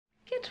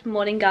Good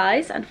morning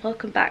guys, and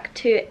welcome back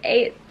to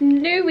a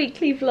new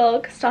weekly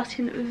vlog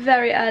starting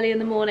very early in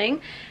the morning,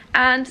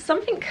 and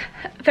something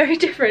very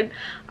different.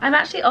 I'm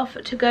actually off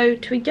to go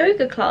to a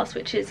yoga class,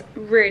 which is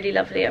really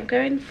lovely. I'm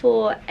going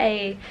for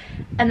an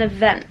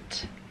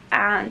event,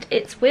 and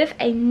it's with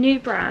a new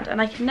brand,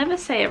 and I can never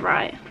say it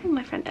right. Oh,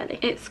 my friend Ellie.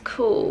 It's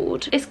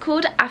called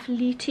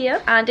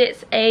Ahletia, and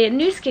it's a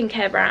new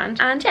skincare brand.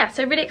 And yeah,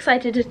 so really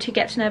excited to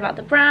get to know about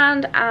the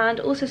brand, and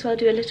also so I'll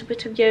do a little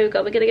bit of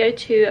yoga. We're gonna go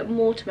to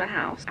Mortimer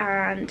House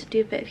and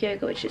do a bit of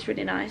yoga, which is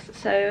really nice.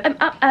 So I'm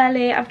up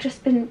early. I've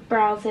just been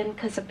browsing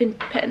because I've been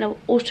putting an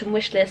autumn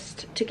wish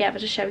list together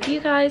to share with you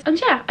guys. And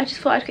yeah, I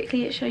just thought I'd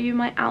quickly show you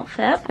my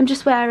outfit. I'm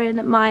just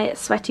wearing my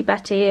Sweaty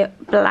Betty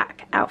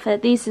black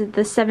outfit. These are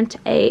the 7 to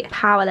 8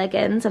 power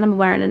leggings, and I'm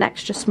wearing an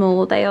extra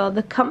small. They are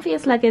the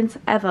comfiest leggings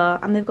ever,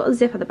 and they've got a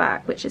zip at the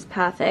back, which is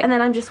perfect. And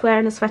then I'm just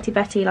wearing a Sweaty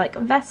Betty like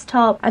vest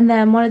top, and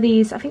then one of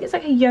these, I think it's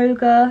like a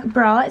yoga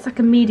bra. It's like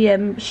a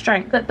medium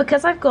strength, but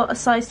because I've got a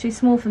size too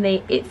small for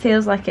me, it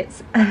feels like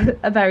it's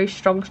a very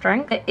strong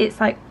strength. It's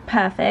like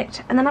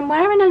perfect. And then I'm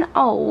wearing an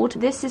old,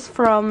 this is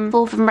from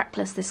Bold and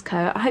Reckless, this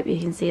coat. I hope you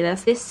can see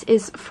this. This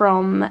is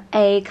from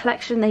a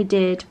collection they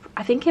did,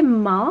 I think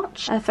in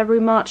March,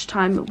 February, March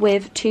time,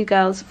 with two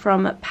girls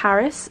from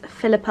Paris,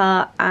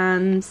 Philippa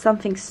and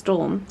something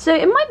Storm. So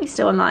it might be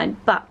still online,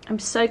 but I'm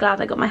so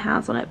glad I got my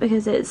hands on it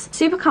because it's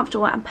super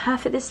comfortable and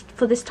perfect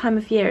for this time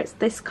of year. It's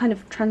this kind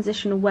of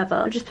transitional weather.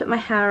 I just put my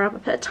hair up, I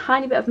put a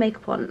tiny bit of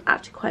makeup on,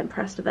 actually quite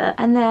impressed with it,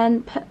 and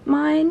then put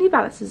my New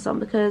Balances on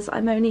because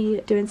I'm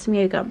only doing some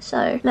yoga.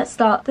 So let's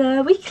start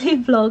the weekly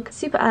vlog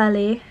super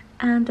early,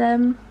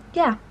 and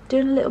yeah,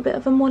 doing a little bit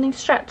of a morning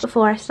stretch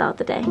before I start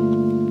the day.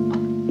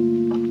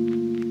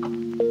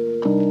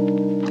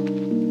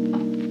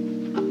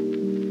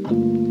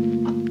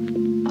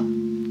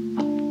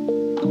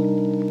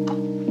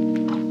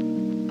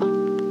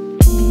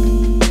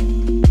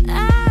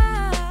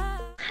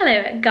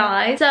 Hello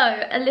guys,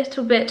 so a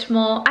little bit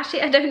more,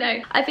 actually I don't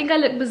know, I think I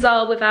look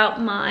bizarre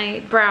without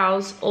my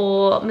brows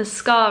or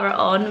mascara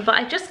on, but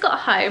I just got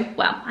home.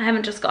 Well, I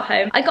haven't just got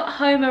home, I got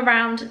home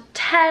around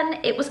 10.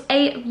 It was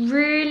a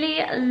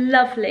really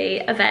lovely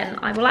event.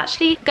 I will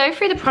actually go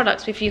through the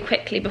products with you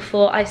quickly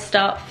before I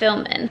start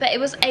filming, but it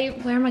was a,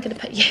 where am I going to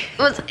put you? It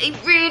was a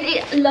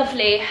really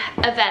lovely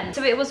event.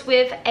 So it was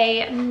with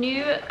a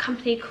new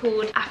company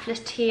called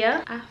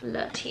Ahletia.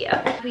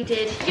 We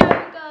did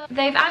yoga.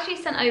 They've actually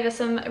sent over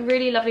some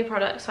really lovely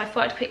products, so I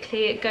thought I'd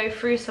quickly go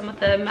through some of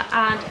them,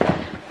 and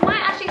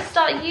might actually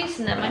start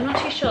using them, I'm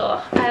not too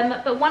sure.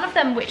 But one of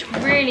them which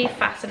really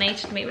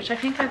fascinated me, which I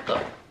think I've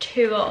got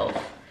 2 of,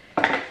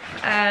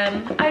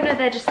 oh no,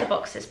 they're just the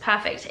boxes,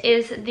 perfect,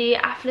 is the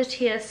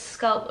Ahletia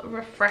Scalp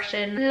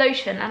Refreshing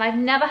Lotion. And I've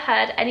never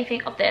heard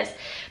anything of this,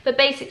 but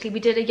basically we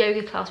did a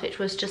yoga class which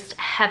was just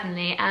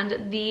heavenly,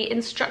 and the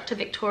instructor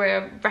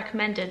Victoria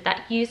recommended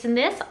that using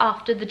this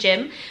after the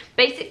gym.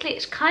 Basically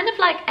it's kind of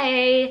like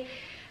a,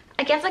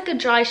 I guess like a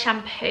dry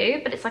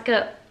shampoo, but it's like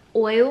a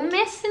oil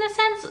mist in a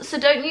sense, so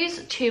don't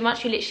use too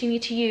much. You literally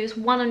need to use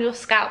one on your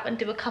scalp and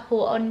do a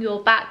couple on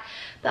your back,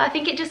 but I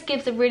think it just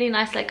gives a really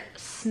nice like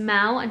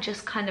smell and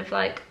just kind of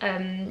like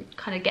kind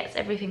of gets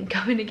everything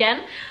going again.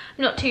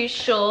 I'm not too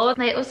sure.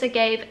 They also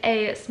gave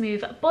a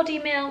smooth body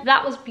milk,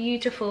 that was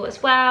beautiful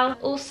as well.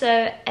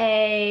 Also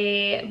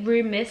a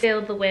room mist,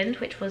 Feel the Wind,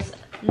 which was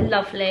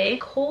lovely.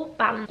 Core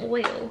Balance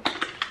Oil.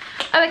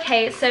 Oh,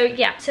 okay, so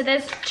yeah, so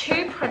there's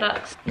 2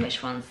 products.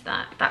 Which one's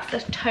that? That's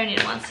the toning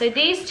one. So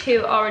these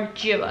 2 are a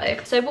duo.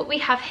 So what we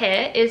have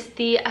here is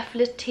the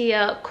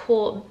Ahletia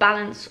Core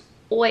Balance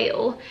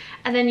Oil,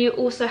 and then you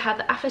also have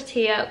the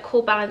Ahletia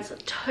Core Balance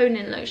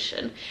Toning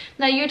Lotion.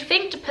 Now you'd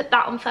think to put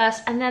that on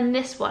first and then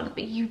this one,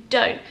 but you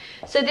don't.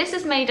 So this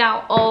is made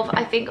out of,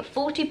 I think,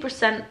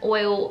 40%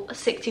 oil,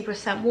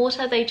 60%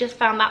 water. They just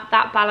found that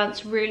that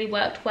balance really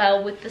worked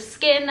well with the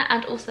skin,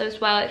 and also as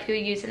well if you're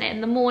using it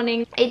in the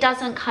morning, it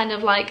doesn't kind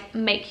of like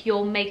make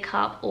your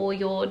makeup or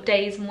your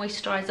day's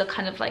moisturizer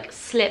kind of like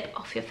slip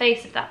off your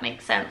face, if that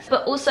makes sense.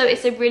 But also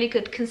it's a really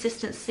good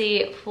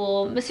consistency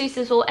for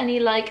masseuses or any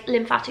like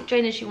lymphatic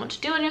drainage you want to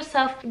do on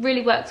yourself. It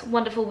really works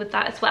wonderful with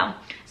that as well.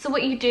 So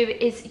what you do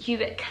is you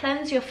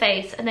cleanse your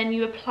face, and then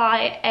you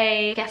apply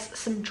I guess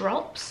some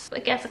drops, a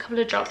couple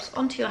of drops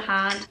onto your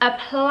hand,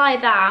 apply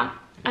that,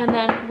 and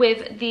then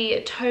with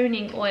the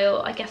toning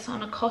oil, I guess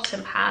on a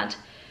cotton pad,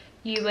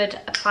 you would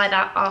apply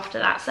that after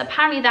that. So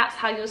apparently that's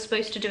how you're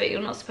supposed to do it.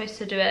 You're not supposed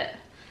to do it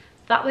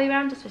that way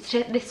around, you're supposed to do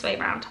it this way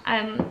around.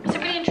 So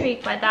really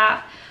intrigued by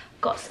that.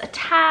 Got a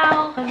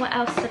towel, and what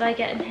else did I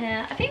get in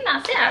here? I think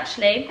that's it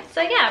actually.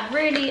 So yeah,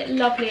 really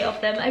lovely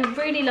of them, a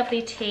really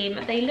lovely team.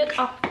 They look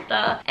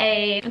after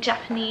a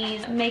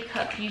Japanese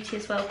makeup beauty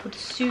as well called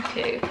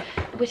Suku,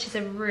 which is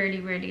a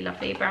really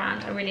lovely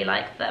brand. I really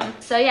like them.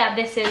 So yeah,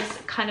 this is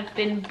kind of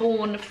been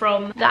born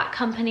from that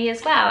company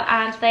as well,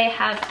 and they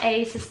have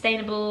a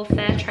sustainable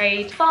fair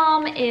trade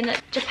farm in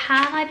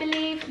Japan, I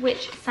believe,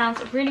 which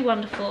sounds really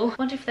wonderful. I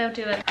wonder if they'll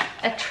do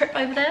a trip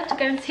over there to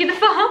go and see the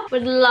farm.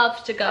 Would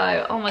love to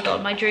go. Oh my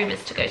god, my dream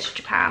is to go to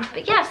Japan.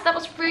 But yes, that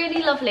was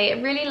really lovely.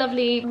 A really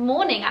lovely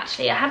morning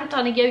actually. I haven't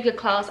done a yoga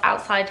class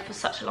outside for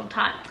such a long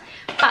time.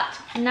 But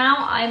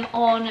now I'm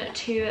on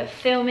to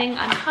filming.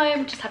 I'm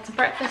home, just had some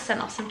breakfast,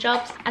 sent off some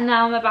jobs, and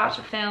now I'm about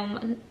to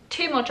film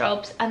 2 more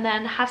jobs and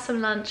then have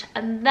some lunch,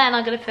 and then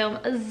I'm gonna film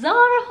a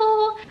Zara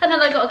haul, and then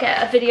I gotta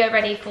get a video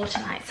ready for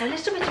tonight. So a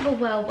little bit of a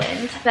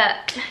whirlwind,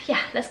 but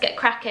yeah, let's get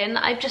cracking.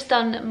 I've just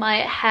done my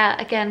hair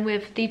again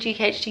with the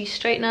GKHD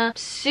straightener.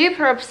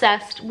 Super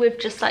obsessed with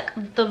just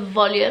like the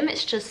volume.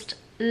 It's just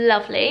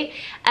lovely.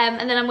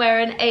 And then I'm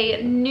wearing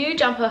a new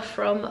jumper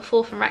from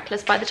Fall from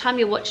Reckless. By the time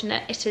you're watching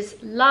it, it is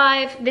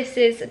live. This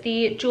is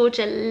the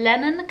Georgia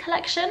Lennon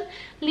collection.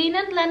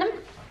 Lennon?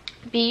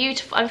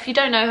 Beautiful. If you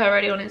don't know her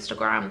already on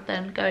Instagram,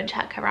 then go and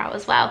check her out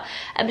as well.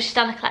 But she's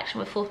done a collection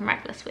with Fall from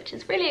Reckless, which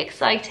is really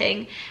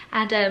exciting.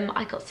 And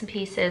I got some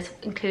pieces,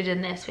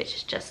 including this, which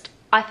is just,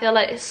 I feel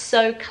like it's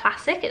so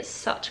classic. It's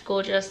such a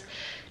gorgeous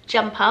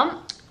jumper.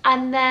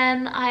 And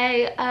then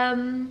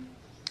I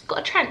got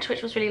a trench,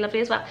 which was really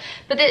lovely as well.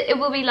 But it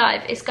will be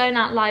live. It's going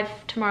out live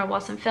tomorrow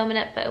whilst I'm filming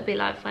it, but it'll be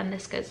live when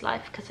this goes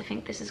live, because I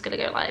think this is going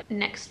to go live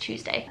next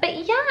Tuesday.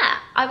 But yeah,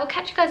 I will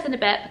catch you guys in a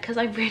bit because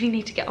I really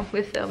need to get on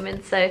with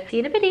filming, so see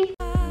you in a bitty.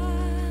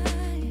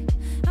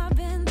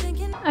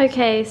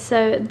 Okay,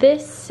 so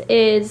this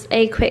is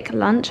a quick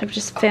lunch. I've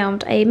just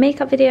filmed a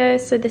makeup video.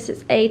 So this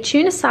is a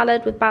tuna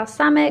salad with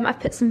balsamic. I've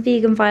put some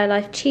vegan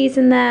Violife cheese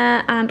in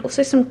there and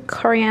also some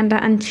coriander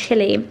and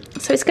chili.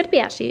 So it's going to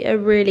be actually a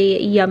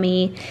really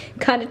yummy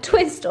kind of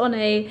twist on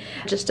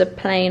just a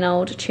plain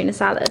old tuna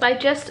salad. I've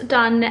just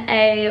done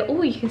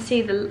oh, you can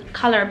see the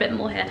colour a bit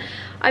more here.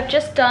 I've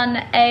just done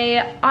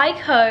a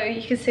Ico,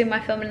 you can see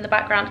my filming in the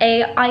background,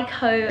 a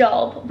Ico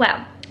job.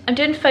 Well, I'm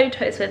doing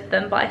photos with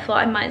them, but I thought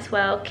I might as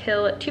well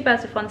kill 2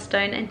 birds with 1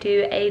 stone and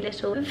do a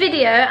little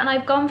video. And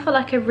I've gone for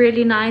like a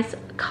really nice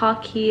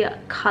khaki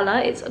colour.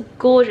 It's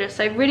gorgeous,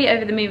 so really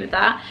over the moon with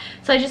that.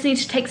 So I just need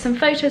to take some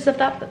photos of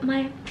that, but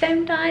my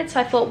phone died. So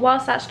I thought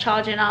whilst that's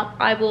charging up,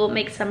 I will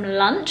make some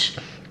lunch.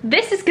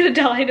 This is gonna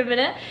die in a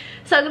minute.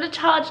 So I'm gonna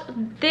charge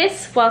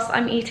this whilst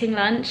I'm eating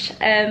lunch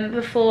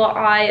before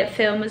I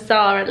film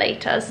Zara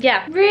later. So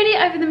yeah, really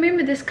over the moon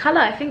with this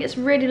colour. I think it's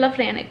really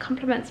lovely and it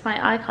complements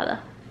my eye colour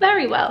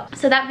very well.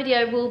 So that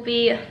video will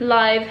be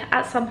live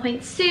at some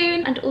point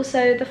soon, and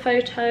also the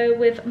photo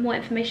with more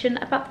information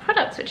about the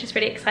products, which is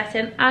really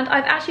exciting. And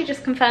I've actually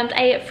just confirmed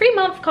a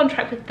 3-month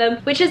contract with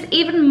them, which is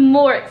even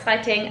more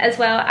exciting, as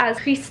well as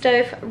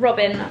Christophe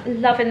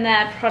Robin. Loving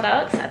their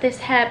products. This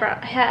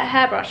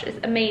hairbrush is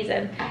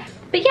amazing.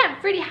 But yeah,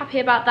 really happy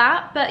about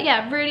that. But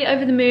yeah, really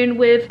over the moon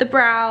with the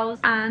brows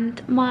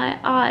and my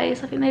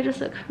eyes. I think they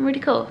just look really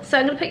cool. So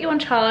I'm gonna put you on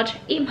charge,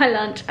 eat my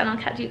lunch, and I'll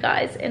catch you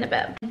guys in a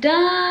bit.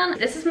 Done.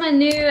 This is my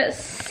new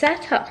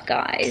setup,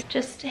 guys.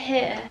 Just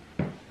here.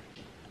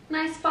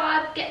 Nice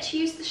vibe, get to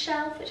use the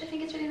shelf, which I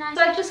think is really nice.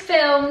 So I just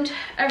filmed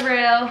a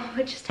reel,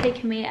 which has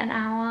taken me an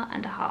hour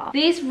and a half.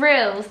 These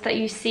reels that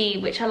you see,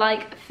 which are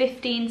like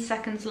 15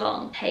 seconds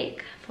long,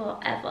 take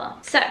forever.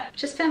 So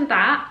just filmed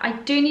that. I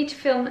do need to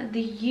film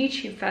the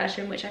YouTube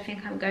version, which I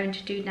think I'm going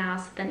to do now,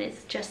 so then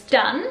it's just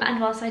done. And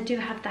whilst I do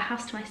have the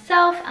house to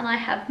myself and I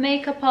have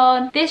makeup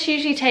on, this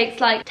usually takes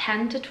like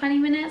 10 to 20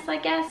 minutes, I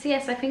guess. So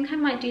yes, I think I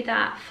might do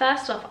that.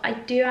 First off, I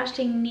do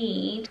actually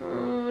need,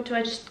 do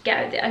I just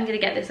get it? I'm gonna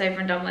get this over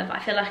and done with. I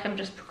feel like I'm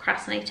just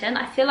procrastinating.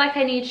 I feel like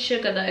I need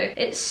sugar though.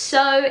 It's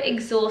so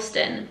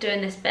exhausting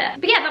doing this bit.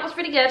 But yeah, that was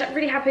really good.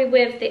 Really happy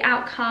with the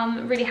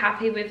outcome. Really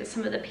happy with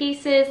some of the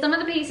pieces. Some of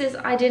the pieces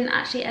I didn't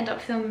actually end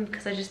up filming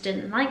because I just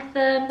didn't like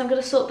them. I'm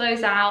gonna sort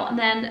those out, and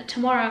then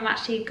tomorrow I'm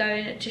actually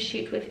going to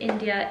shoot with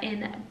India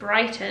in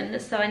Brighton,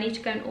 so I need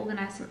to go and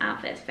organise some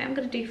outfits. I think I'm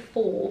gonna do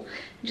 4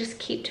 and just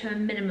keep to a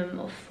minimum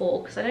of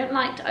 4 because I don't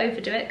like to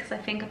overdo it because I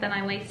think then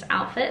I waste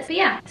outfits. But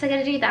yeah, so I'm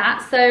gonna do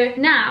that. So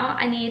now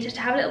I need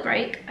to have a little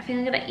break. I think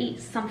I'm gonna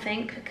eat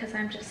something because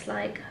I'm just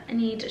like, I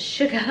need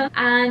sugar.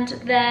 And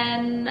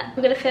then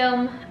we're gonna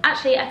film.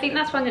 Actually, I think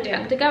that's what I'm gonna do.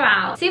 I'm gonna go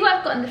out, see what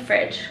I've got in the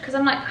fridge, because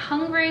I'm like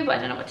hungry but I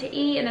don't know what to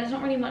eat, and there's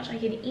not really much I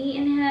can eat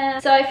in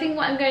here. So I think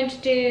what I'm going to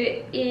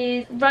do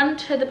is run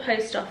to the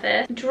post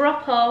office,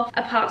 drop off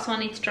a parcel I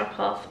need to drop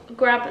off,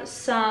 grab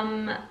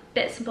some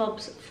bits and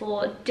bobs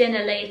for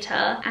dinner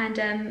later,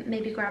 and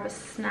maybe grab a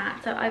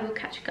snack. So I will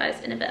catch you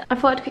guys in a bit. I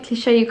thought I'd quickly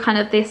show you kind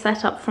of this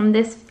setup from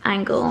this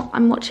angle.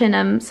 I'm watching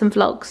some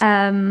vlogs.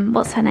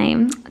 What's her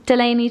name?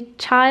 Delaney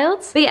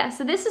Childs. But yeah,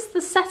 so this is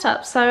the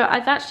setup. So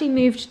I've actually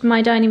moved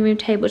my dining room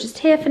table just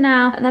here for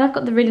now, and then I've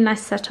got the really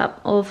nice setup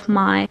of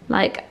my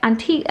like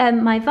antique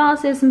my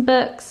vases and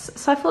books.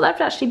 So I thought that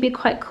would actually be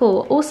quite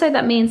cool. Also,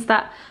 that means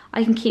that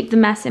I can keep the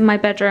mess in my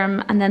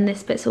bedroom, and then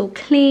this bit's all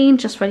clean,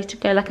 just ready to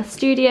go like a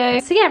studio.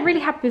 So yeah,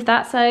 really happy with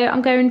that. So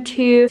I'm going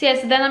to, so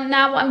yeah, so then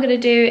now what I'm gonna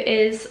do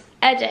is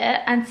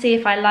edit and see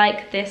if I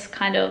like this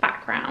kind of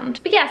background.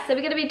 But yeah, so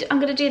I'm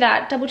gonna do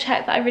that, double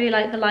check that I really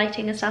like the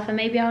lighting and stuff, and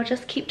maybe I'll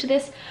just keep to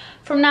this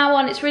from now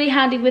on. It's really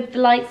handy with the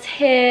lights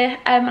here,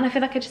 and I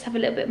feel like I just have a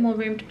little bit more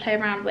room to play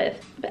around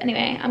with. But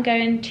anyway, I'm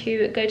going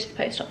to go to the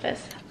post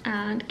office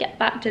and get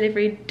that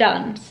delivery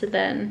done. So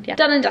then, yeah,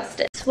 done and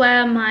dusted. It's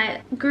where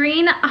my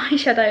green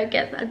eyeshadow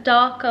gets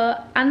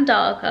darker and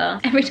darker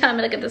every time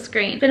I look at the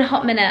screen. It's been a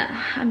hot minute.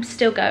 I'm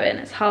still going.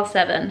 It's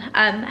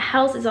 7:30.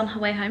 Hells is on her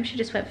way home. She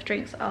just went for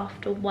drinks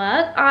after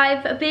work.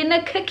 I've been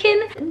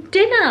cooking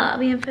dinner. Are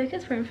we in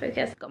focus? We're in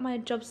focus. Got my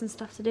jobs and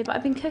stuff to do, but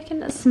I've been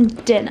cooking some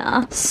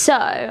dinner. So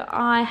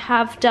I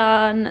have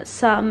done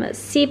some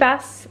sea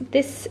bass.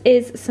 This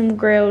is some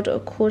grilled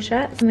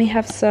courgettes, and we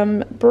have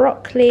some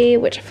broccoli,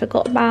 which I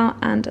forgot about,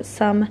 and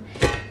some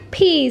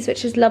peas,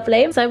 which is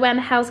lovely. So when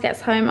Hells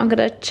gets home, I'm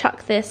gonna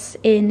chuck this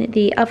in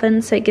the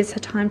oven so it gives her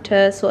time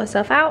to sort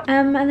herself out,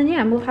 and then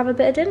yeah, we'll have a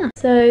bit of dinner.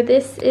 So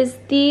this is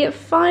the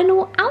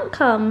final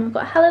outcome. We've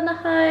got Helena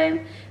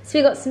home, so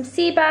we got some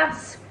sea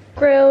bass,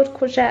 grilled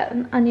courgette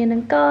and onion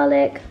and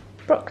garlic,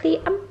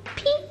 broccoli and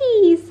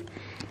peas.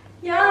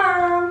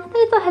 Yum!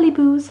 Little helly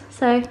boos.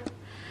 So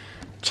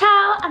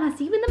ciao, and I'll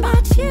see you in the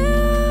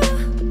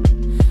match.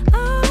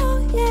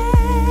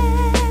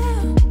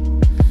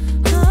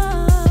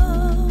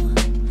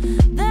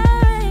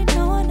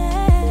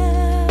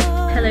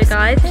 Hello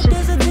guys, it's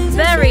just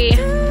very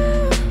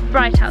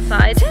bright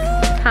outside.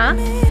 Huh?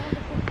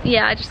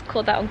 Yeah, I just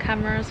caught that on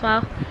camera as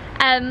well.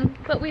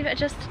 But we've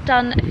just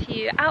done a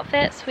few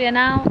outfits. We are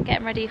now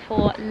getting ready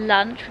for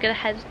lunch. We're gonna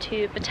head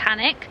to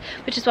Botanic,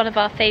 which is one of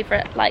our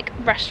favourite like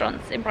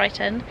restaurants in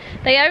Brighton.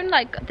 They own,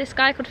 like, this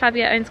guy called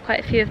Fabio owns quite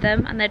a few of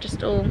them, and they're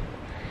just all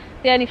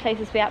the only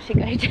places we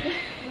actually go to.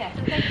 Yeah.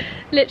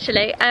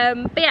 Literally.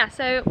 But yeah,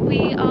 so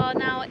we are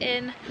now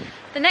in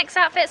the next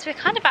outfits. We're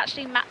kind of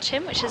actually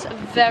matching, which is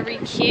very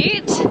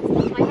cute.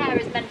 My hair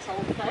is mental,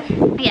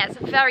 so. Yeah, it's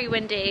very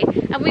windy.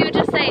 And we were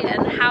just saying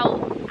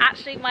how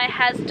actually my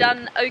hair's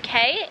done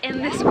okay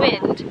in this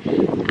wind.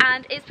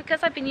 And it's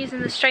because I've been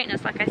using the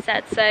straighteners, like I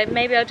said. So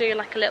maybe I'll do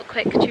like a little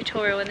quick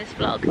tutorial in this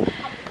vlog.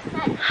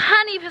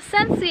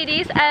 100%,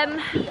 sweeties.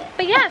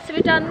 But yeah, so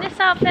we've done this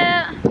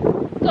outfit.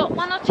 Got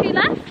one or two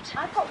left.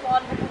 I've got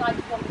one because I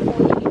just want for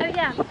you. Oh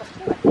yeah. You've got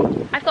two, I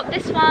think. I've got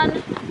this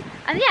one.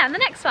 And yeah, and the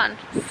next one.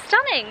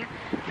 Stunning.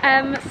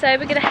 So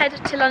we're gonna head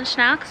to lunch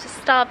now because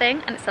we're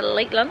starving and it's a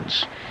late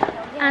lunch.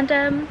 And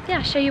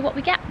yeah, show you what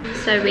we get.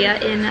 So we are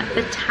in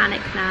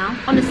Botanic now.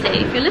 Honestly,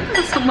 if you're looking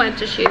for somewhere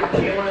to shoot,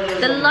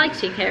 the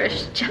lighting here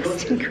is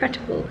just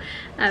incredible.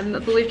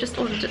 But we've just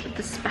ordered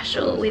the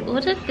special. We've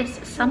ordered this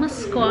summer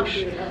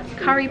squash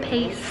curry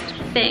paste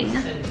thing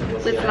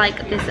with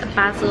like this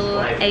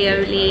basil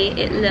aioli.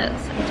 It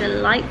looks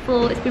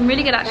delightful. It's been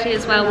really good actually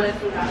as well with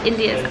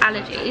India's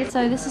allergies.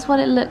 So this is what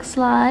it looks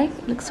like.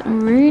 It looks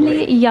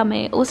really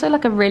yummy. Also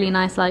like a really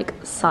nice like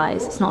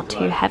size. It's not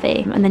too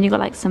heavy. And then you've got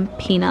like some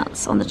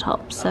peanuts on the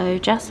top. So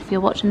Jess, if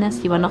you're watching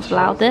this, you are not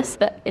allowed this,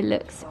 but it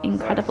looks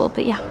incredible.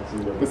 But yeah,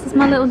 this is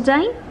my little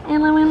day.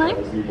 Hello, hello.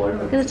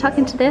 I'm gonna tuck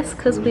into this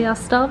because we are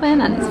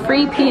starving and it's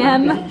 3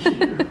 p.m.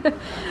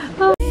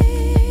 Oh.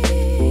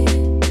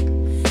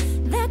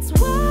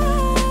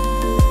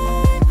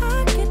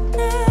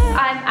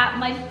 I'm at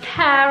my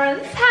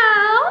parents'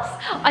 house.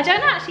 I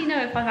don't actually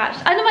know if I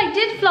know I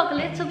did vlog a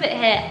little bit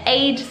here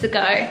ages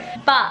ago,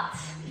 but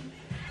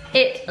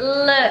it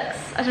looks,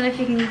 I don't know if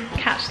you can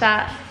catch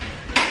that,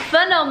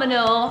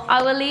 phenomenal.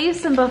 I will leave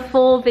some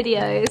before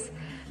videos,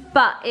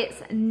 but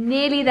it's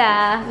nearly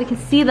there. We can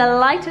see the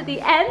light at the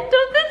end of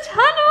the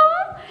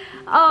tunnel.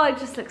 Oh, it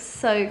just looks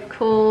so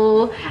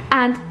cool.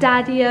 And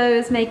Daddy-O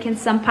is making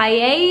some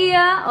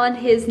paella on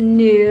his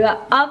new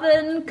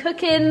oven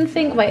cooking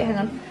thing. Wait, hang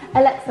on.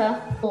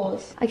 Alexa,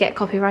 pause. I get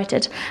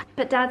copyrighted.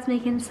 But Dad's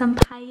making some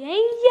paella.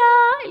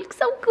 It looks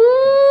so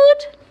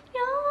good.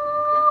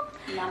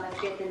 Yeah. Mama's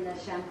getting the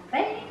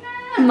champagne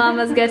out.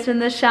 Mama's getting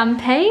the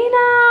champagne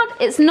out.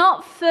 It's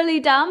not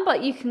fully done,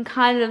 but you can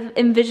kind of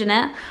envision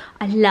it.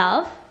 I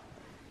love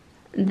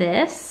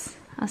this.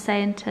 I was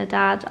saying to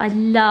Dad, I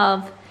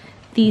love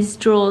these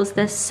drawers.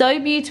 They're so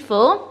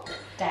beautiful.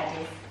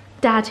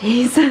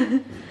 Daddies.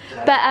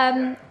 But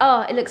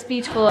oh, it looks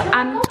beautiful.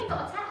 And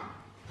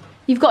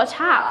you've got a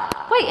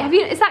tap. Wait, have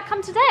you? Is that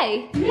come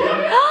today?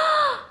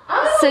 Yeah.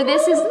 So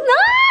this is.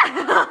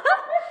 I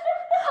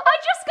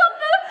just got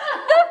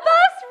the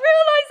first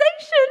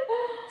realization.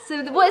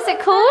 So what is it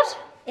called?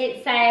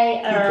 It's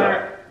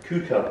a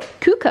cooker.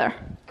 Cooker.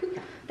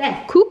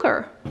 There.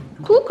 Cooker.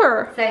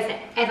 Cooker. So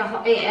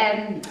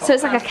it's So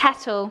it's like a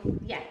kettle.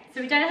 yeah. So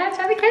we don't have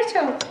to have a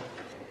kettle.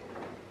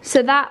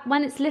 So that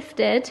when it's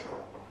lifted,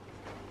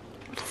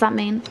 what does that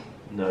mean?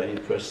 No, you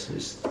press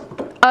this.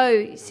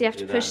 Oh, so you have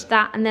to push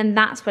that, and then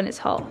that's when it's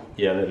hot.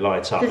 Yeah, and it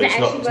lights up. Does But it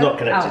it's actually not work?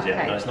 connected Oh, yet.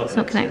 okay. No, it's not It's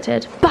not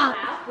connected. connected. But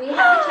We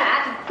have a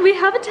tap. we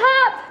have a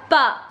tap.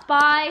 But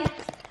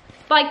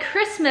by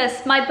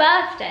Christmas, my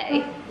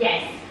birthday,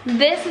 Yes.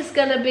 this is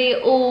gonna be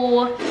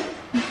all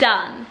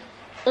done.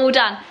 All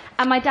done.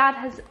 And my dad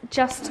has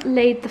just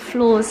laid the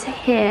floors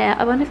here.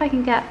 I wonder if I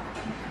can get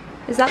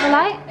Is that the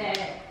light?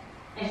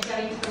 And go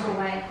into the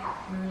hallway.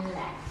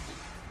 Left.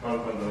 By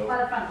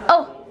the front door.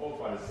 Oh!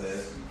 Walk by the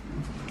stairs.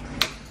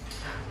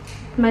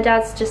 My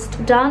dad's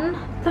just done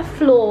the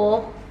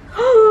floor.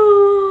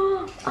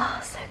 Oh,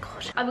 so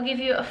gorgeous. I will give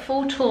you a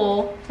full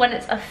tour when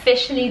it's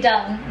officially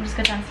done. I'm just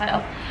gonna turn the light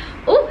off.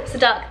 Oh, it's a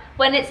duck.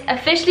 When it's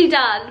officially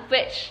done,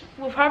 which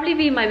will probably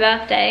be my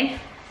birthday.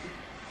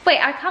 Wait,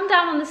 I come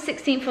down on the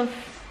 16th of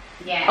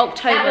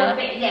October.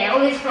 All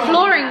this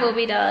flooring will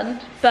be done,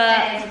 but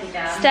stairs will be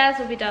done. Stairs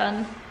will be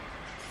done.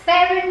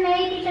 Spare room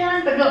may be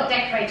done, but not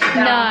decorated.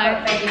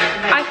 No,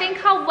 I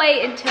think I'll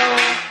wait until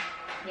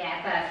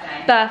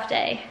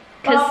birthday.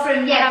 Because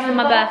I'm having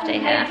my birthday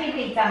here.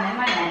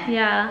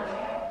 Yeah.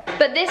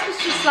 But this was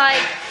just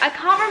like, I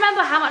can't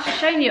remember how much I've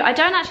shown you. I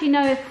don't actually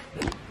know if,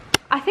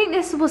 I think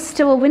this was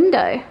still a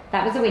window.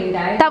 That was a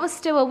window. That was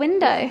still a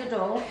window. This was the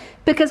door.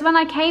 Because when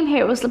I came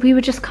here, it was we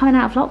were just coming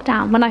out of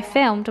lockdown when I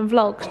filmed and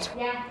vlogged.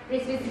 Yeah,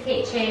 this was the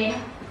kitchen.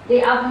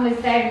 The oven was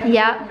there in the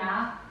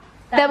corner.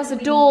 There was a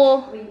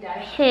door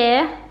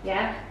here.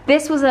 Yeah.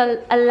 This was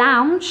a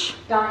lounge.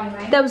 Dining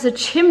room. There was a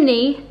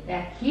chimney.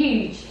 They're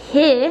huge.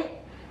 Here.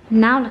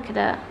 Now look at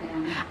it.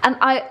 Yeah. And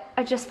I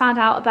just found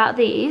out about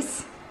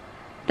these.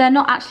 They're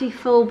not actually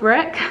full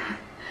brick.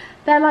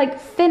 They're like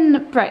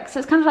thin brick, so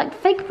it's kind of like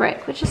fake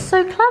brick, which is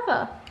so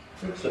clever.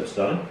 Brick slips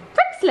done.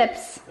 Brick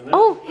slips.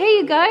 Oh, here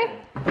you go.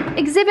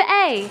 Exhibit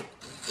A.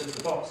 It's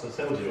the box that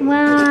tells you.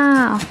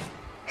 Wow.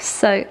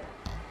 So,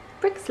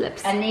 brick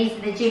slips. And these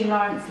are the Jim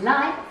Lawrence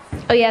lights.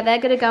 Oh yeah, they're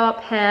gonna go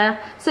up here.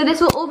 So this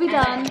will all be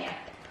done.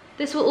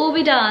 This will all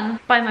be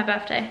done by my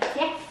birthday.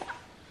 Yes.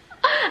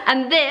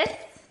 And this,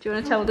 do you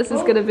want to tell what this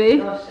is gonna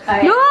be? Look!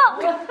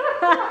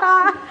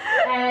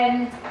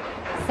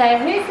 So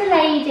who's the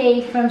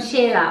lady from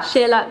Sheerluxe?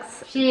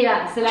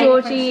 Sheerluxe. The lady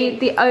Georgie,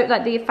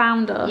 the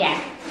founder. Yeah.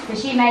 So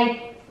she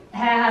made,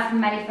 her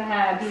husband made for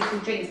her a beautiful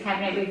drinks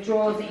cabinet with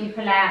drawers that you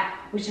pull out,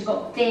 which have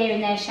got beer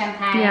in there,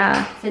 champagne.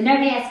 Yeah. So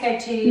nobody has to go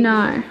to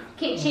the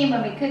kitchen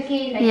when we're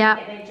cooking. They can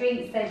get their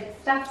drinks, their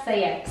stuff. So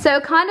yeah. So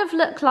it kind of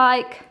look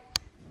like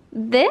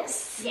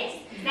this. Yes,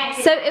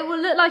 exactly. So it will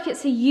look like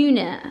it's a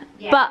unit,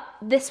 but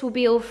this will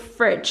be all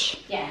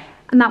fridge. Yeah.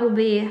 And that will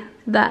be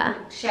there.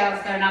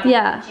 Shelves going up.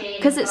 Yeah.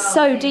 Because it's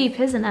so deep,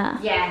 isn't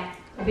it? Yeah.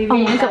 It'll be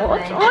really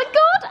lovely. Oh my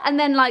god! And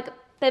then like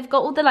they've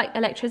got all the like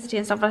electricity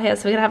and stuff right here,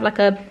 so we're gonna have like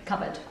a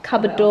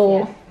cupboard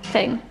door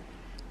thing.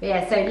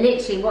 Yeah. So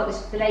literally, what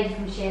the lady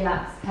from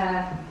Sheerluxe,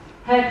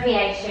 her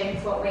creation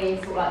is what we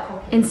sort of like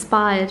cooking.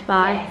 Inspired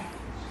by.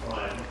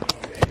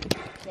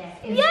 Yes.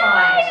 Inspired.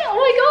 Yay! Oh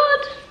my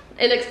god!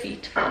 It looks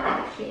beautiful.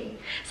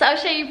 So I'll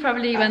show you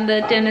probably when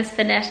the dinner's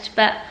finished,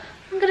 but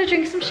I'm gonna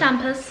drink some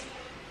champers.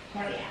 Oh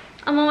yeah.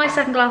 I'm on my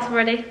second glass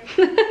already.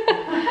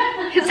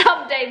 It's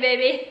hump day,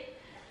 baby.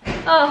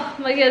 Oh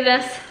my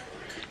goodness.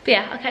 But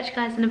yeah, I'll catch you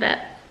guys in a bit.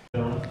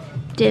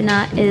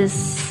 Dinner is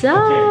served.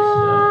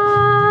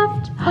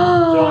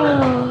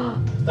 Oh,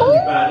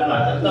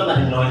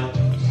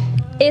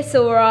 it's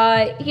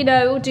alright. You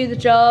know, we'll do the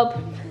job.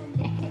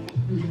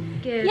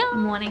 Good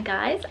morning,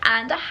 guys,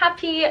 and a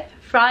happy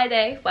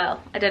Friday.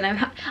 Well, I don't know.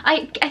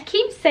 I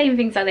keep saying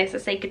things like this. I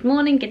say good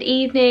morning, good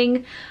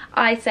evening.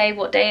 I say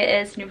what day it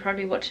is, and you're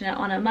probably watching it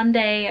on a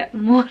Monday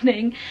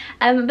morning.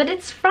 But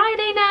it's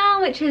Friday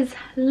now, which is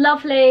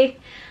lovely.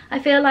 I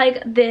feel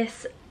like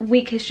this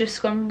week has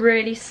just gone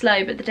really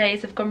slow, but the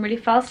days have gone really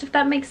fast, if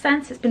that makes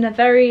sense. It's been a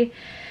very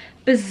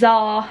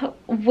bizarre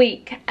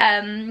week,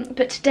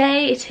 but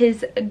today it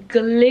is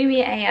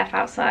gloomy AF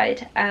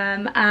outside,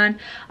 and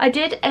I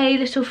did a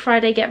little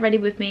Friday get ready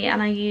with me, and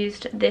I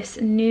used this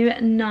new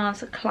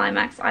NARS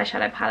Climax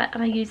eyeshadow palette,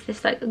 and I used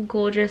this like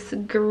gorgeous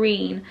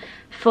green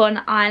for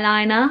an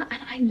eyeliner,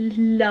 and I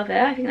love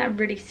it. I think that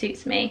really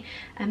suits me,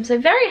 so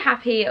very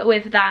happy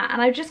with that. And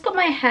I've just got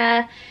my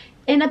hair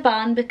in a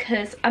bun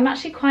because I'm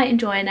actually quite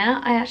enjoying it.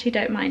 I actually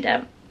don't mind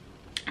it.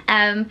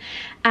 And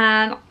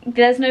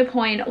there's no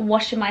point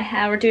washing my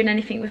hair or doing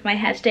anything with my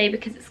hair today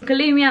because it's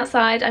gloomy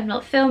outside. I'm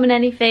not filming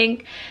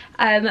anything,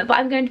 but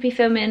I'm going to be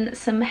filming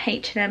some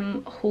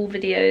H&M haul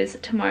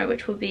videos tomorrow,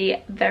 which will be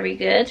very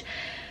good.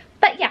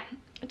 But yeah,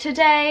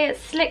 today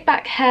slick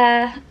back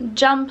hair,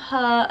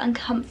 jumper and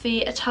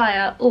comfy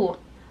attire. Oh,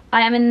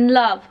 I am in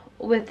love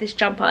with this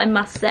jumper, I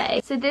must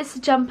say. So this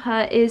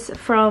jumper is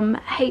from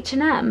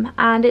H&M,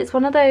 and it's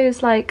one of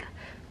those like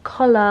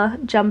collar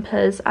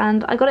jumpers,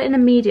 and I got it in a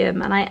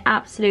medium and I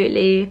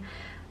absolutely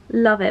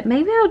love it.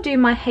 Maybe I'll do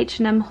my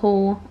H&M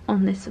haul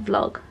on this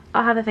vlog.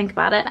 I'll have a think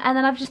about it. And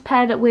then I've just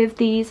paired it with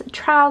these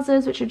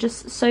trousers, which are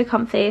just so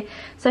comfy.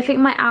 So I think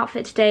my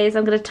outfit today is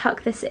I'm going to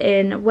tuck this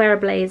in, wear a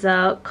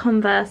blazer,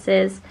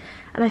 converses,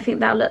 and I think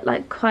that'll look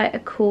like quite a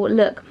cool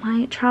look.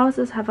 My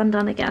trousers have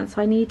undone again,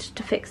 so I need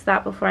to fix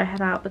that before I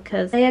head out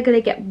because they are going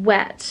to get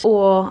wet.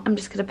 Or I'm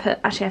just going to put,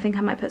 actually I think I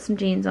might put some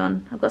jeans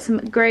on. I've got some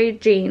grey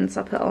jeans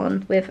I'll put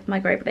on with my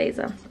grey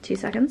blazer. 2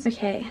 seconds.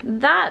 Okay,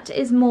 that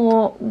is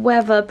more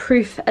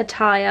weatherproof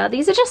attire.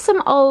 These are just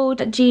some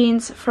old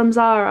jeans from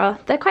Zara.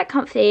 They're quite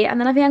comfy, and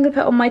then I think I'm going to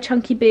put on my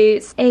chunky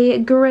boots, a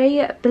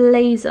grey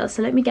blazer,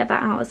 so let me get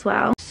that out as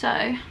well.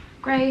 So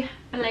grey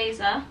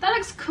blazer. That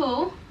looks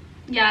cool.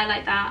 Yeah, I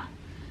like that.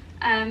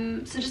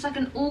 So just like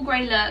an all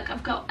grey look.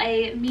 I've got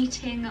a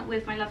meeting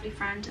with my lovely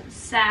friend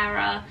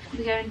Sarah.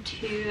 We're going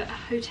to a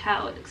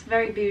hotel. It looks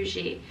very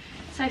bougie.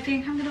 So I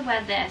think I'm gonna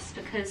wear this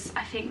because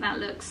I think that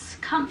looks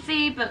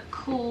comfy but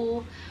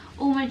cool.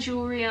 All my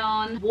jewellery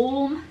on,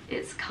 warm.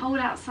 It's cold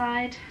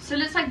outside, so it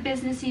looks like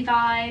businessy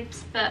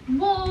vibes but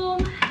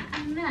warm.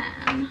 And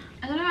then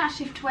I don't know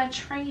actually if to wear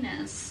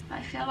trainers, but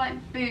I feel like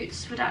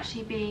boots would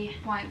actually be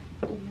quite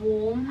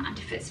warm, and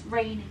if it's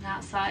raining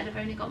outside, I've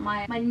only got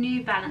my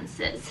New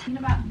Balances. Thinking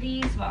about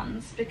these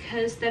ones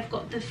because they've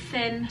got the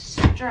thin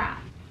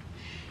strap.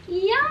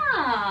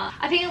 Yeah,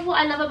 I think what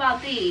I love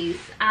about these,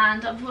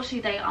 and unfortunately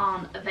they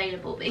aren't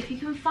available, but if you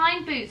can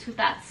find boots with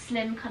that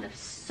slim kind of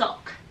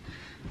sock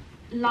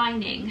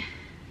lining,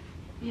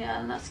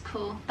 yeah, that's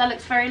cool. That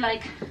looks very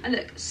like, I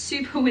look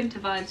super winter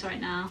vibes right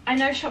now. I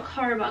know, shock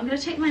horror, but I'm gonna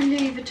take my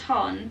Louis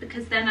Vuitton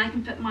because then I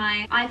can put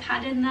my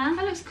iPad in there.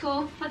 That looks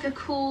cool, like a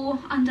cool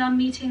undone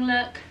meeting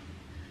look.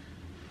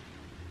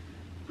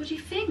 What do you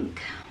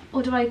think?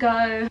 Or do I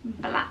go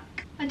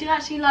black? I do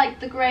actually like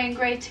the grey and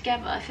grey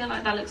together. I feel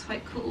like that looks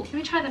quite cool. Let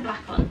me try the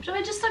black on. Do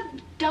I just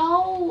look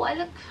dull?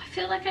 I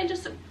feel like I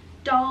just look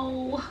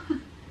dull.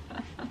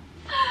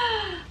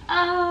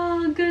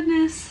 Oh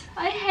goodness,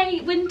 I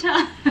hate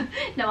winter.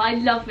 No, I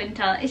love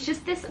winter. It's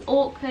just this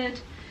awkward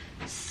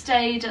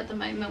stage at the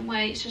moment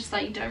where it's just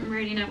like you don't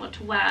really know what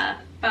to wear.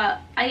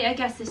 But I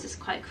guess this is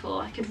quite cool.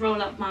 I could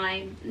roll up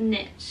my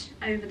knit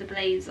over the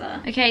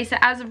blazer. Okay, so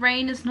as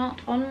rain is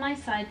not on my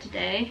side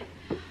today,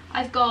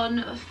 I've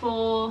gone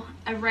for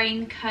a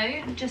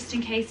raincoat just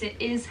in case it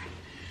is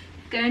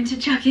going to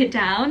chuck it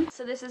down.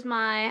 So this is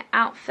my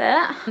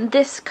outfit.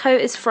 This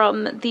coat is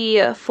from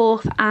the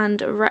Forth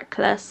and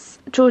Reckless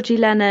Georgie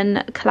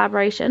Lennon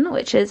collaboration,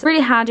 which is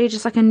really handy,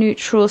 just like a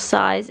neutral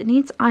size. It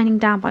needs ironing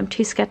down, but I'm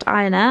too scared to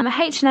iron it.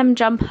 A H&M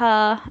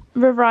jumper,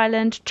 River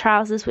Island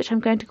trousers, which I'm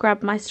going to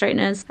grab my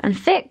straighteners and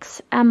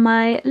fix, and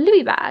my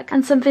Louis bag,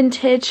 and some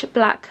vintage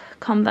black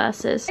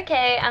converses.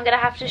 Okay, I'm gonna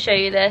have to show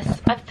you this.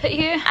 I've put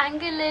you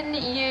angling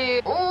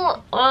you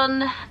all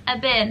on a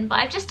bin, but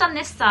I've just done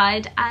this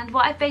side, and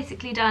what I've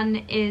basically done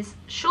is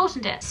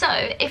shortened it. So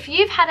if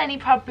you've had any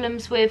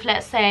problems with,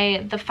 let's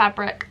say, the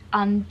fabric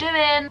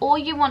undoing, or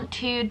you want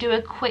to do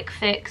a quick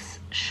fix,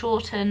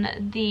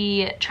 shorten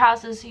the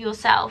trousers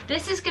yourself,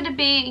 this is going to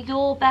be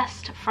your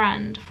best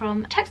friend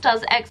from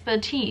Textiles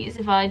Expertise,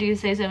 if I do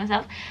say so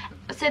myself.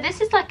 So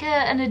this is like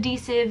an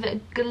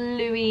adhesive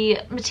gluey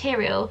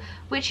material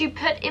which you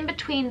put in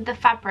between the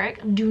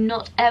fabric. Do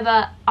not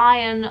ever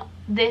iron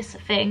this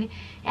thing.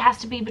 It has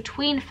to be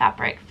between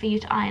fabric for you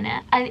to iron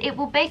it, and it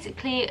will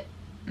basically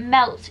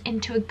melt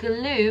into a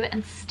glue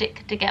and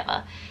stick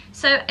together.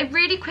 So a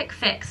really quick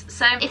fix.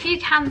 So if you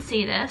can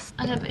see this,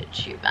 I'm gonna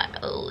put you back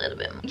a little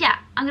bit more. Yeah,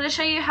 I'm gonna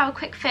show you how a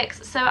quick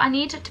fix. So I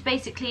need to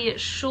basically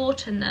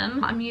shorten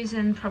them. I'm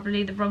using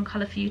probably the wrong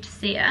color for you to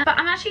see it, but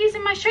I'm actually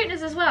using my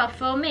straighteners as well.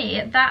 For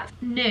me, that's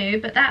new,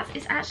 but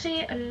it's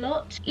actually a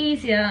lot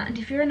easier, and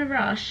if you're in a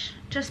rush,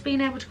 just being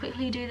able to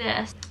quickly do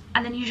this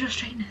and then use your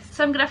straighteners.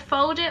 So I'm gonna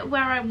fold it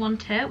where I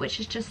want it,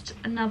 which is just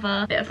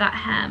another bit of that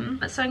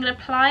hem. So I'm gonna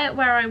apply it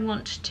where I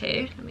want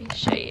to. Let me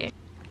show you.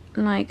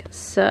 Like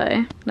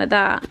so, like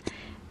that.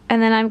 And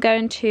then I'm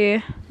going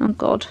to, oh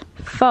god,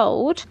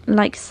 fold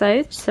like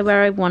so, so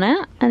where I want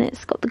it. And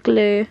it's got the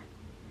glue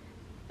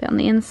bit on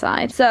the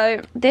inside.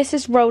 So this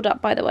is rolled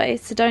up, by the way,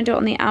 so don't do it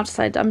on the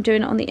outside. I'm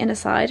doing it on the inner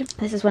side.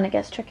 This is when it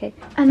gets tricky.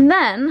 And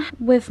then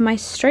with my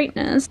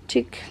straighteners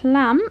to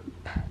clamp,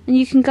 and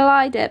you can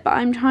glide it, but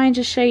I'm trying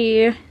to show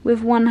you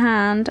with one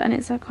hand and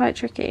it's quite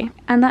tricky,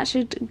 and that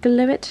should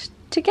glue it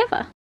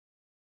together.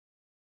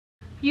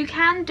 You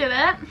can do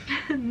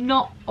it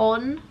not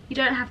on. You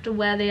don't have to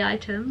wear the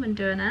item when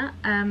doing it.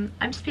 I'm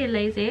just being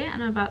lazy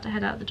and I'm about to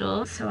head out the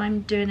door, so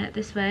I'm doing it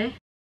this way.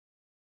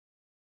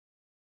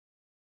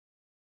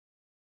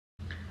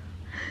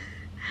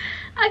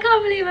 I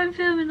can't believe I'm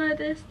filming like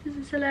this. This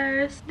is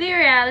hilarious. The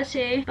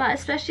reality, but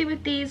especially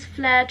with these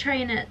flare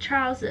trainer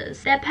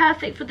trousers, they're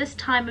perfect for this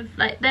time of,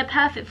 like, they're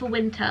perfect for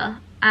winter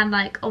and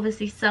like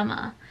obviously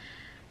summer.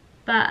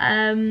 But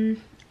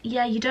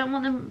yeah, you don't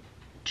want them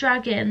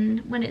dragging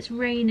when it's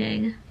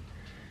raining.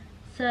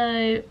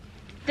 So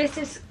this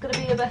is gonna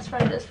be your best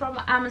friend. It's from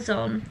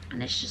Amazon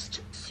and it's just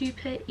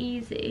super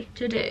easy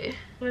to do.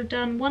 We've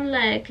done one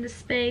leg in the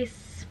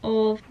space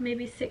of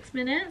maybe 6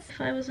 minutes. If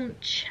I wasn't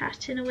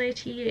chatting away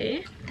to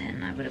you,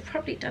 then I would have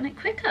probably done it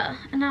quicker.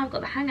 And now I've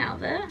got the hang out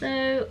of it.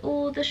 So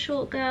all the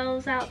short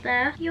girls out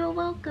there, you're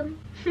welcome.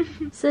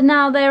 So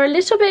now they're a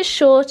little bit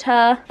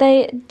shorter.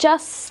 They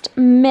just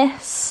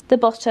miss the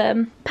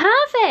bottom.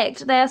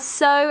 Perfect! They are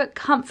so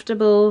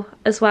comfortable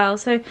as well.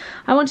 So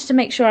I wanted to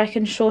make sure I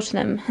can shorten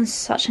them. It's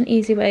such an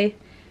easy way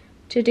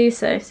to do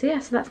so. So yeah,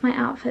 so that's my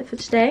outfit for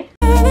today.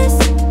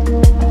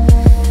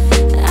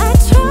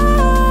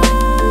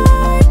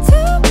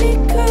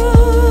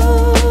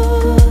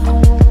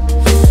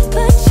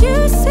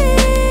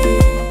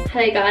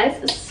 Hey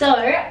guys, so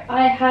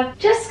I have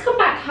just come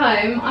back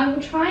home. I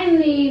will try and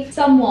leave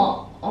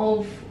somewhat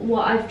of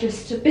what I've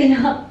just been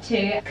up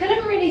to.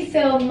 Couldn't really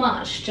film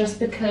much just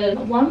because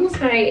one was a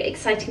very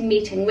exciting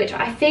meeting, which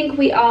I think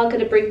we are going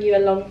to bring you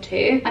along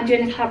to. I'm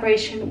doing a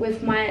collaboration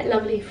with my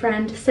lovely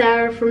friend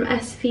Sarah from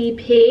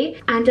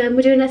SVP, and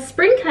we're doing a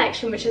spring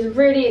collection, which is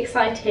really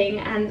exciting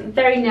and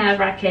very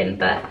nerve-wracking,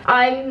 but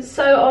I'm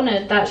so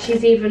honoured that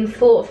she's even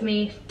thought of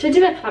me to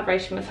do a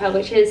collaboration with her,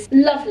 which is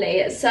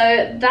lovely. So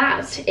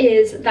that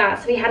is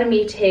that. So we had a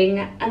meeting,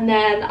 and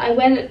then I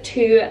went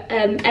to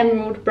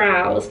Emerald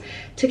Brows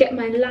to get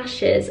my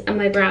lashes and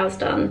my brows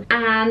done,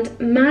 and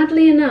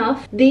madly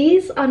enough,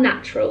 these are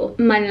natural.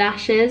 My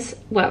lashes,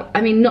 well,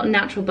 I mean not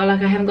natural, but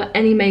like I haven't got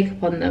any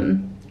makeup on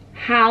them.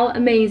 How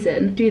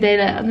amazing do they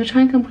look? I'm gonna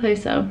try and come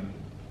closer,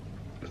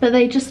 but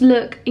they just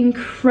look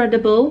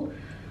incredible.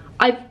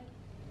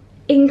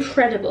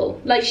 Incredible.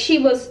 Like, she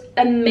was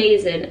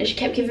amazing, and she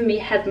kept giving me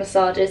head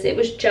massages. It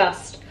was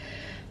just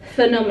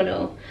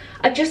phenomenal.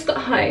 I've just got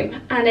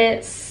home and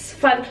it's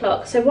 5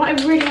 o'clock, so what I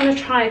really want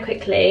to try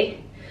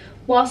quickly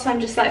whilst I'm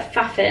just like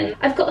faffing,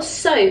 I've got a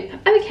soap.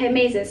 Okay,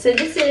 amazing. So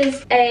this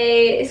is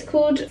it's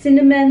called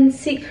Cinnamon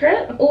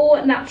Secret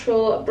all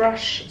natural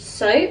brush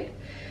soap.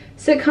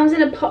 So it comes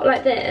in a pot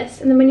like this,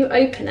 and then when you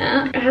open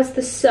it, it has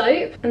the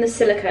soap and the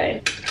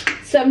silicone.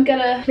 So I'm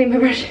gonna clean my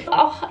brush.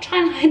 I'll try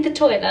and hide the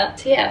toilet.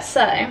 So yeah,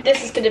 so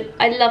this is gonna,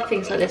 I love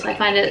things like this. I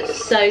find it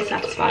so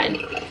satisfying.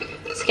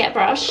 So get a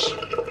brush,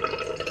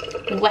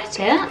 wet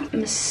it,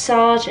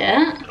 massage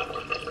it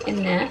in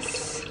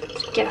this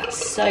to get that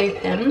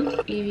soap in.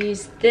 You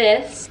use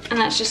this, and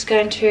that's just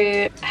going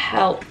to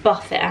help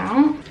buff it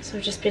out. So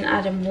I've just been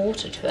adding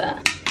water to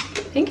it.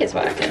 I think it's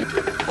working.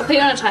 I'll put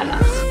you on a time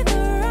lapse.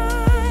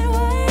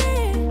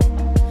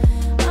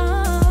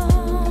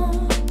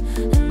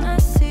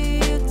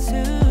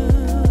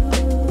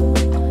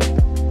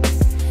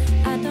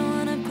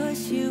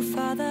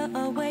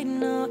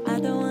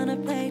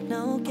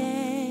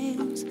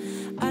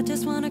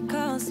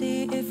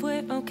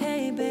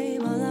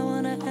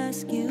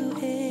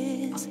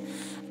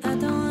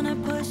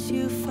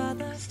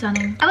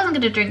 Stunning. I wasn't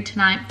gonna drink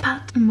tonight,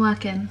 but I'm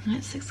working.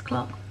 It's 6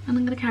 o'clock and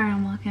I'm gonna carry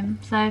on working,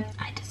 so I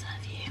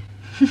deserve you.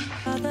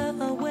 I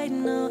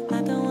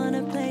don't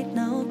wanna play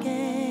no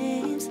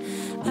games.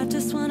 I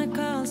just wanna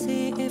call,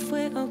 see if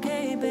we're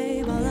okay,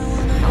 babe. All I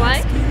wanna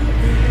ask you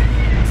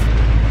is,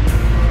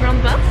 we're on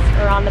the bus?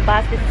 We're on the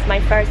bus. This is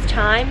my first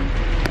time.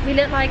 We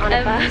look like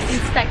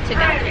Inspector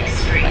Gadget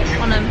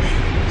on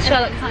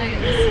Sherlock Holmes.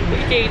 We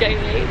do,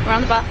 don't we? We're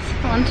on the bus.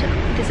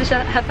 This is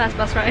her first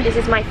bus ride. This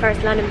is my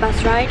first London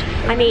bus ride.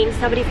 I mean,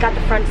 somebody's got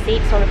the front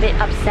seat, so I'm a bit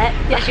upset.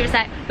 Yeah, she was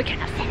like, we're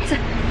getting upset.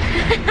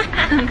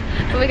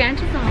 But we're going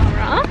to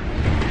Zara.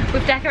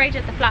 We've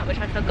decorated the flat, which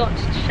I forgot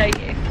to show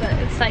you, but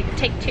it's like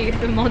take 2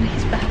 for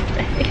Molly's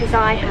birthday. Because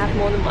I have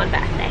more than one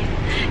birthday.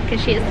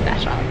 Because she is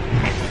special.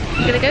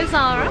 I'm gonna go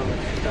Zara.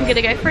 I'm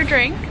gonna go for a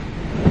drink.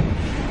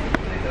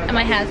 And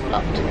my hair's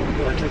flopped.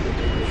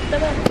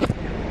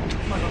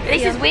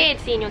 This is weird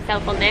seeing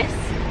yourself on this.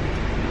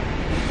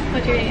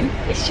 What do you mean?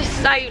 It's just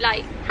so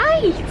like, hi,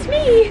 it's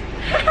me.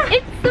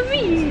 It's the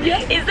me.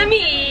 It's the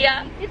me.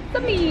 It's the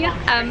me. Yeah,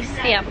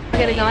 we're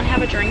gonna go and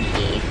have a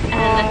drinky, and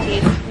then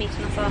Letty's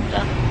meeting us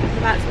after. It's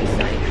about to be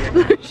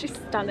so. She's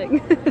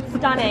stunning.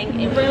 Stunning.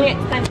 It's really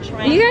expensive.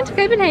 Are you going to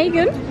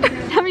Copenhagen?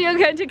 Tell me you're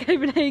going to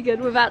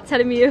Copenhagen without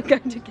telling me you're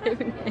going to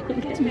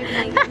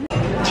Copenhagen.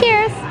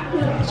 Cheers.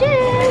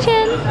 Chin,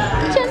 chin,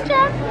 chin,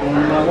 chin.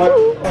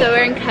 So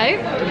we're in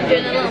Cope,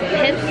 doing a little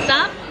pit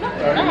stop.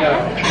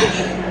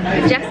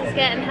 Jess is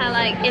getting her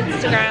like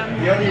Instagram.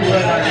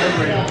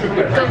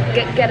 Go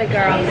get a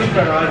girl.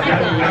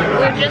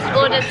 We've just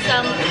ordered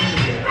some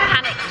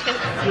panic chips.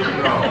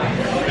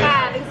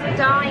 Yeah, this is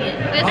dying.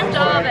 We're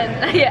starving.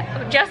 Yeah,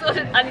 we've just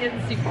ordered onion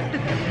soup.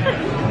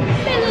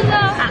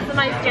 That's the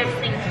most Jess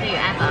thing to do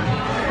ever.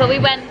 But we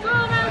went to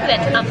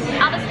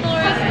other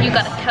stores. You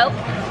got a Coke.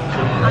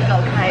 I got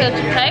a Coke.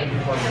 Coke.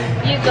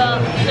 You got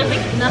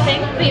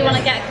nothing, but you want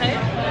to get a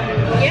Coke?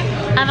 Yeah.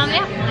 And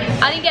yeah,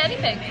 I didn't get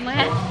anything. My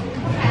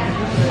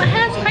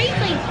hair's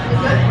crazy.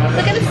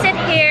 We're gonna sit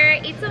here,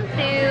 eat some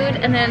food,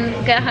 and then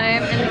go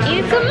home and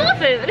eat some more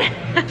food.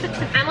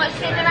 And watch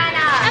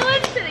Cinderella.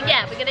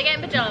 Yeah, we're gonna get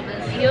in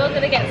pajamas. You're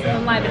gonna get some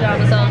of my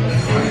pajamas on.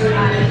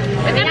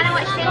 We're gonna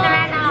watch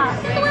Cinderella.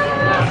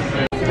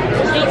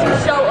 Need some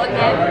salt on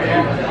them.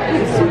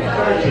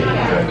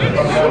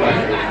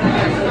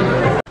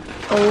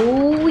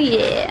 Oh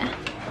yeah.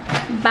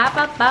 Ba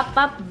ba ba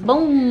ba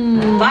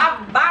boom. Ba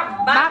ba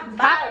ba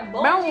ba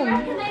boom.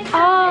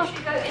 Oh.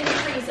 Should go in the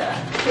freezer.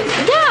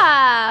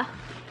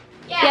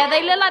 Yeah,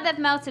 they look like they've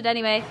melted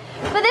anyway.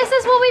 But this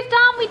is what we've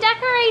done. We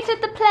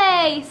decorated the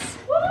place.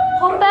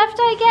 For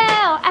birthday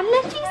girl. And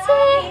Letty's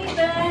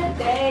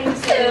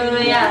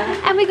here.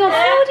 And we got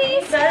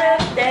foodies.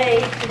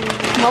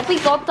 What we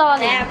got,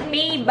 darling?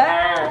 Happy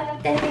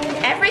birthday.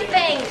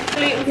 Everything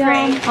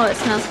gluten-free. Oh, it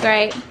smells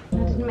great. I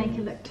didn't make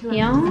it look too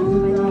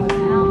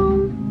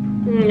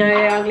No,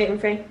 I'm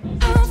gluten-free.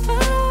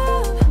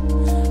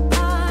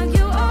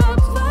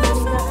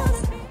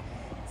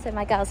 So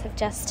my girls have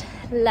just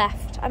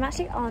left. I'm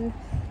actually on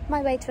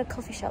my way to a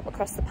coffee shop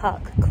across the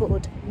park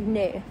called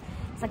New.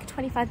 It's like a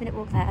 25-minute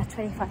walk there,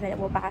 25-minute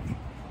walk back. I'm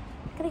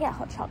gonna get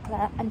hot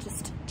chocolate and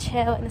just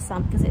chill in the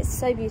sun because it's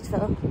so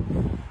beautiful.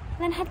 And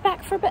then head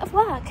back for a bit of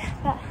work.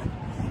 But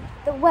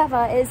the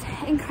weather is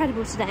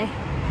incredible today.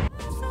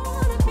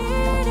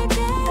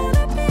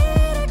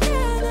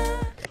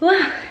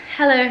 Wow.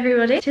 Hello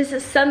everybody, it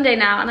is Sunday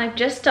now and I've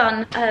just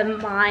done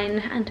mine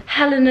and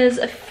Helena's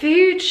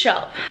food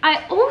shop.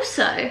 I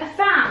also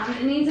found,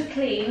 it needs a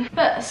clean,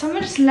 but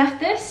someone just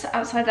left this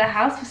outside their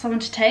house for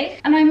someone to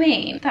take. And I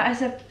mean, that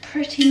is a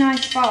pretty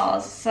nice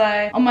vase.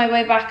 So on my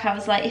way back I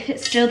was like, if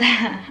it's still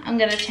there, I'm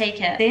gonna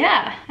take it. So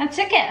yeah, I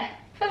took it. It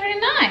feels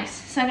really nice.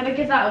 So I'm gonna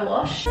give that a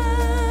wash.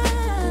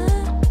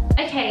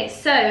 Okay,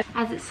 so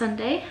as it's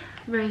Sunday,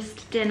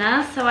 roast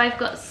dinner. So I've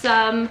got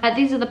some,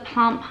 these are the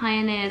Plant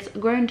Pioneers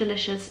Grown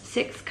Delicious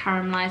 6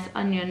 caramelized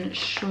onion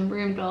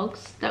shroom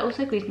dogs. They're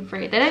also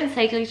gluten-free. They don't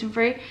say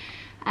gluten-free,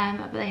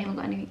 but they haven't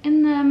got anything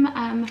in them.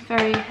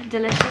 Very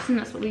delicious, and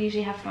that's what we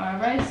usually have for our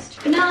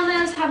roast.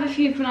 Bananas, have a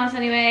few bananas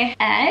anyway.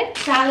 Egg,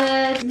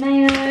 salad,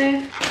 mayo,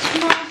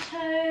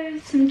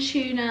 tomatoes, some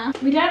tuna.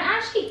 We don't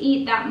actually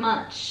eat that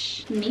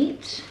much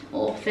meat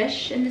or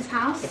fish in this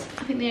house.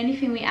 I think the only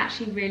thing we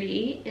actually really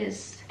eat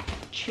is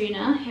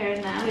tuna here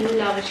and there. We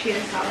love a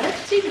tuna salad.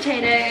 2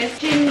 potatoes,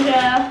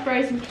 ginger,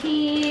 frozen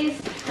peas,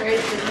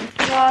 frozen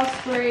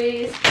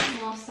raspberries,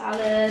 more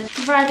salad,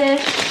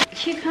 radish,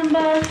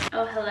 cucumber.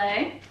 Oh,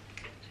 hello.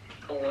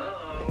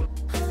 Hello.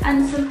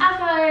 And some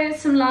apples,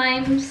 some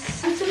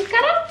limes, and some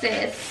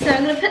carrots. So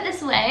I'm gonna put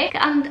this away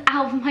and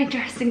out of my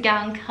dressing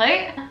gown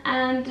coat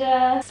and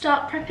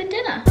start prepping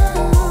dinner.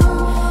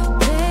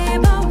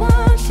 Babe, I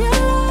want your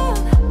love.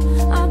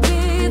 I'll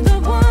be the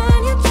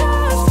one you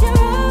trust. You're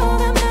all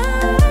that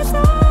matters,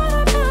 all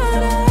that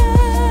matters.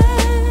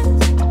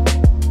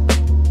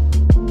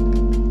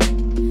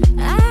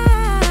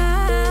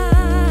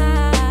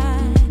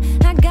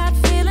 I got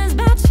feelings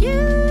about you.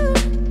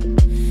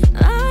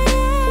 Oh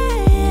yeah,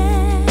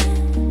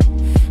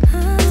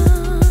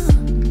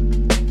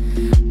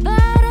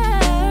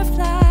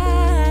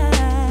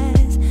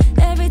 butterflies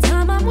every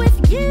time I'm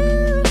with you.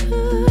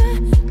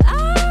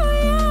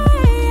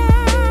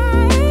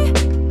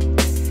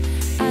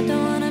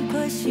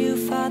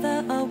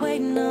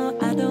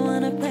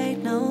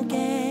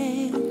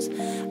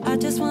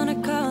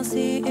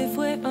 See if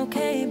we're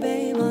okay,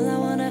 babe. All I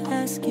wanna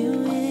ask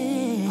you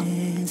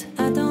is,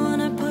 I don't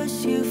wanna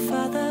push you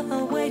farther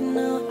away,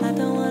 no. I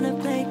don't wanna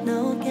play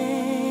no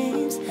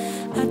games.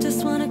 I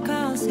just wanna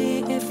call, see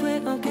if we're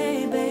okay.